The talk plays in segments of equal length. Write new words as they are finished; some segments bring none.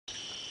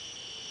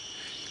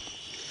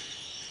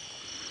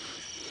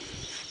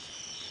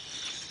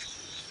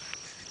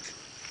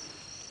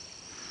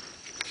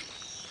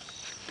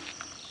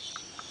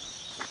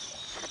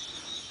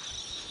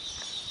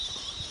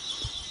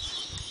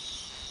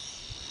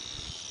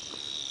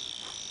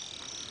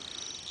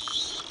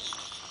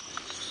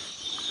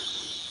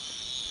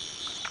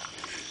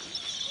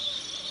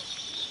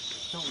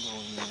Don't go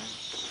in there.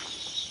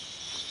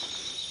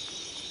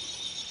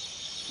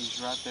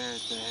 He's right there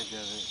at the edge of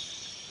it.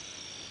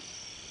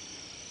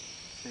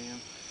 See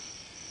him?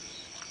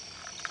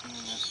 See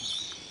him messing?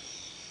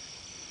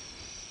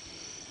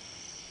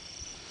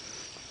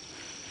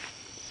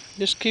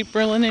 Just keep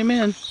reeling him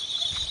in.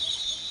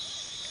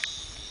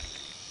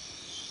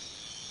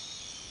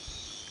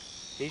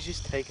 He's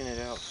just taking it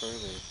out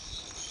further.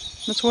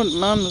 That's what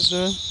mine was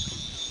doing.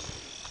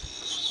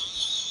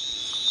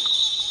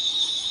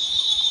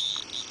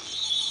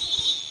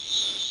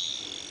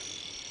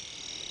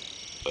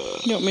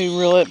 You want me to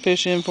reel that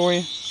fish in for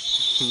you?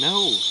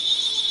 No.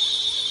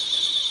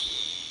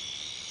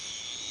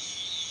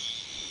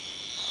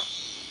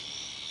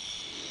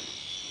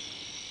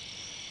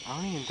 I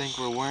don't even think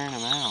we're wearing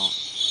him out.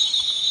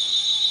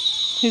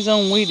 He's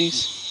on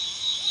Wheaties.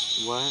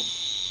 What?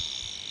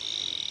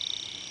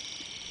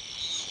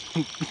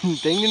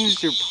 Thinking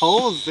it's your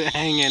poles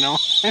hanging on.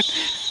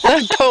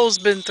 That pole's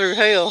been through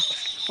hell.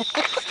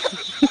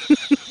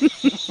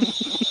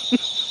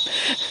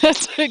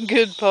 That's a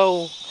good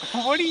pole.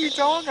 What are you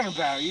talking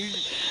about?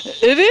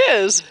 It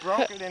is.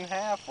 Broke it in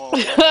half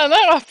already. I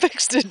know, I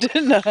fixed it,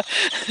 didn't I?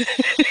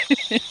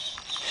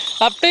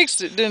 I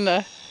fixed it, didn't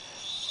I?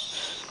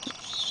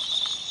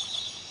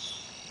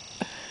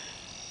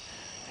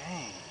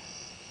 Dang,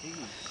 he's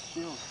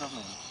still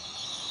coming.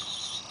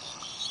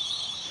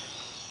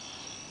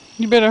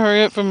 You better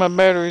hurry up before my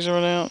batteries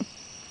run out.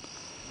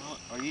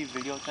 Are you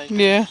videotaping?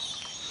 Yeah.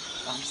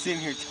 I'm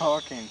sitting here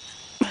talking.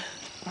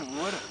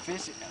 What a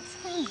fish.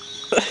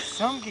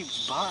 Some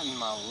keeps biting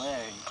my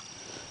leg.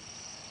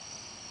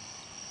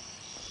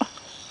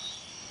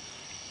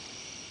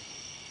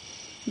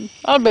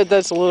 I bet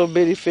that's a little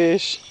bitty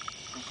fish.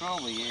 It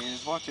probably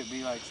is. Watch it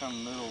be like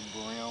some little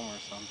brim or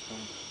something.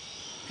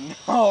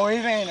 No,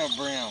 it ain't a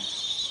brim.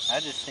 I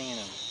just seen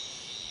him.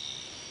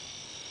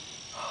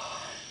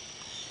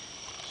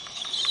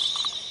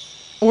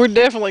 We're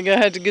definitely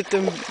gonna have to get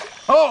them.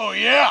 Oh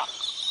yeah!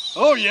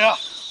 Oh yeah!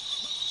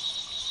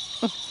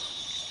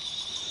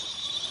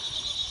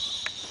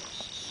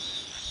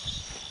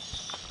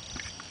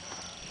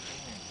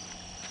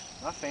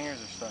 My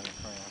fingers are starting to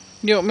cramp.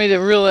 You want me to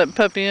reel that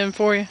puppy in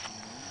for you?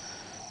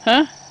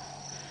 Huh?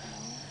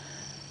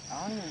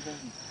 I don't even think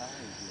he's tired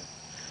yet.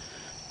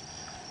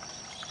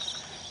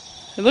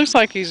 It looks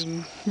like he's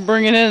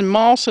bringing in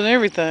moss and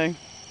everything.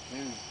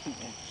 Dude,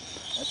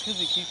 that's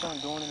because he keeps on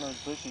going in those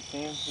bushes.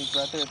 See him? He's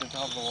right there at the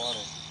top of the water.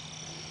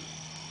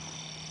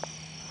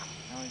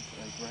 Now he's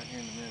like right here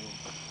in the middle.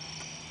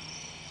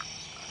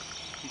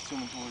 He's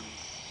swimming towards us.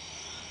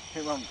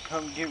 Here, Mom,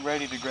 come get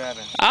ready to grab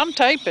him. I'm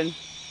taping.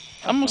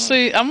 I'm gonna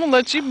see. I'm gonna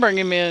let you bring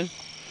him in.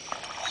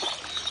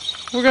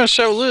 We're gonna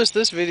show Lewis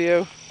this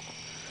video.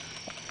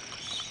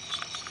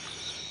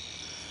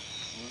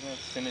 We're gonna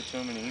send it to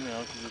him in an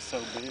email because it's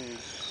so big.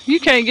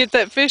 You can't get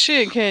that fish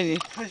in, can you?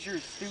 Because your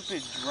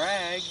stupid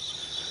drag.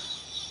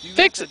 You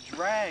Fix got the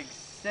drag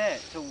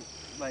set to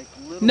like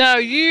little. No,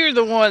 you're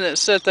the one that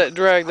set that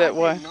drag that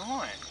way. I did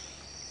not.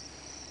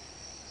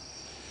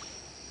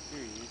 Here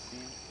he is, see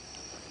him?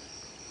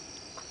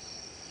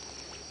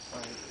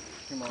 Alright,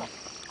 come on.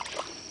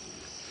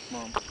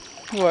 Mom.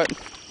 What?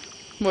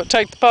 What?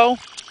 Take the pole?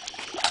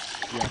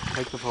 Yeah,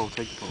 take the pole,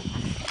 take the pole.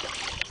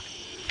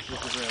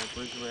 Where's the rag?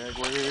 Where's the rag?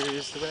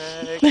 Where's the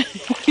rag?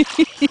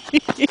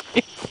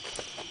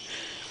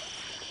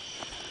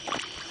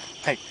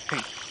 Hey,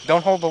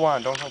 don't hold the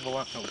line, don't hold the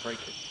line. No, break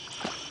it.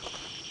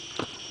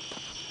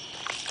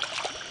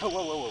 Whoa,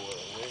 whoa, whoa, whoa, whoa.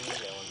 Where are you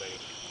going, buddy?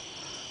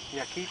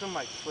 Yeah, keep him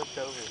like flipped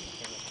over if you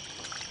can.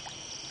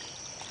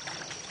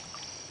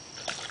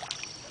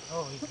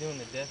 Oh, he's doing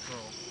the death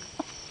roll.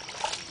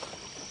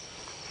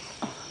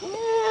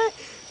 I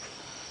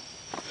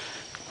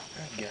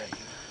got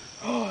you.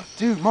 Oh,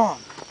 dude, Mom,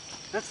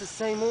 that's the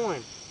same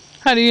one.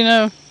 How do you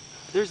know?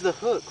 There's the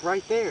hook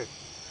right there.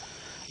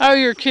 Oh,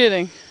 you're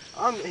kidding.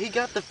 He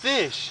got the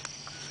fish.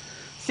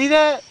 See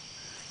that?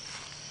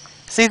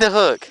 See the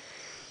hook?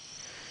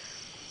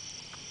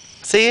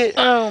 See it?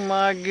 Oh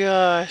my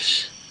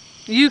gosh.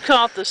 You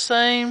caught the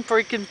same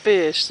freaking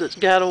fish that's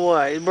got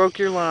away. It broke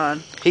your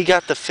line. He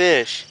got the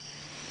fish.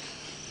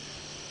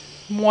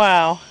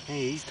 Wow.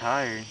 Hey, he's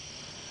tired.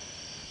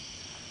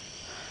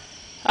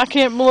 I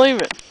can't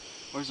believe it.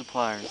 Where's the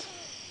pliers?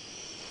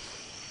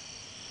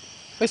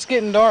 It's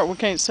getting dark. We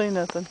can't see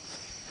nothing.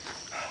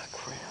 Oh,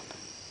 crap.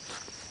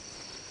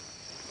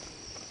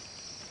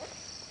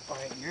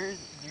 Alright, you're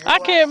I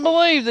can't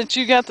believe that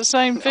you got the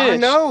same fish. I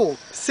know.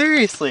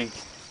 Seriously.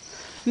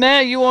 Now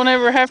you won't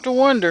ever have to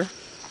wonder.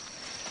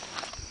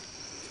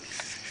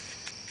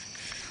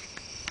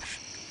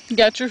 You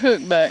got your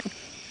hook back.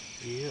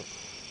 Yep.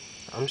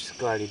 I'm just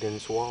glad he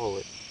didn't swallow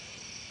it.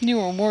 You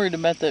were worried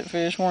about that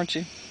fish, weren't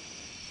you?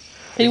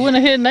 He went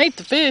ahead and ate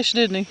the fish,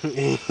 didn't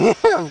he? Yeah,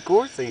 of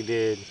course he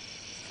did.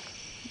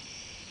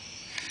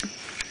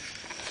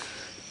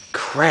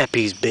 Crap,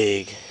 he's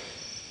big.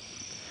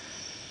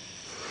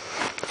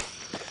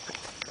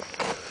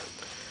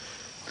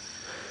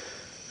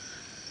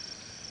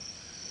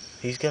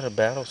 He's got a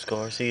battle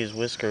scar. See, his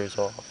whisker is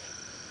off.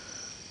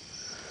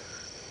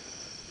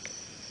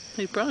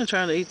 He's probably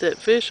trying to eat that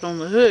fish on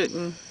the hook,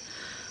 and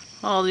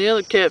all the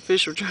other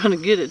catfish were trying to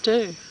get it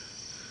too.